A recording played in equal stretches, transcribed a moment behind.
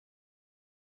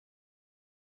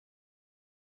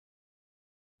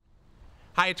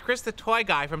Hi, it's Chris the Toy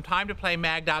Guy from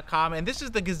TimeToPlayMag.com, and this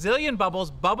is the Gazillion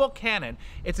Bubbles Bubble Cannon.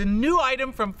 It's a new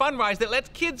item from Funrise that lets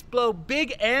kids blow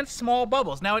big and small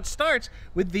bubbles. Now, it starts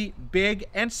with the big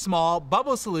and small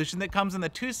bubble solution that comes in the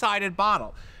two-sided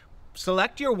bottle.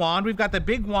 Select your wand. We've got the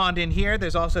big wand in here.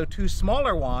 There's also two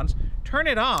smaller wands. Turn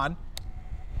it on.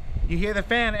 You hear the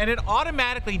fan, and it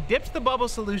automatically dips the bubble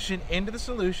solution into the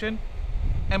solution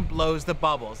and blows the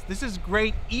bubbles. This is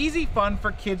great, easy fun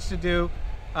for kids to do.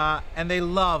 And they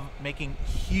love making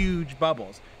huge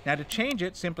bubbles. Now to change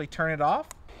it, simply turn it off,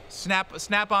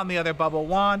 snap on the other bubble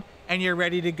wand, and you're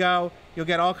ready to go. You'll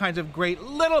get all kinds of great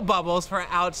little bubbles for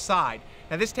outside.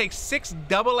 Now this takes 6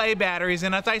 AA batteries,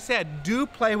 and as I said, do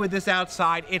play with this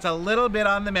outside. It's a little bit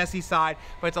on the messy side,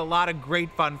 but it's a lot of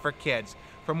great fun for kids.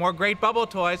 For more great bubble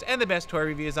toys and the best toy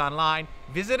reviews online,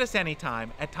 visit us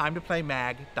anytime at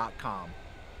TimeToPlayMag.com.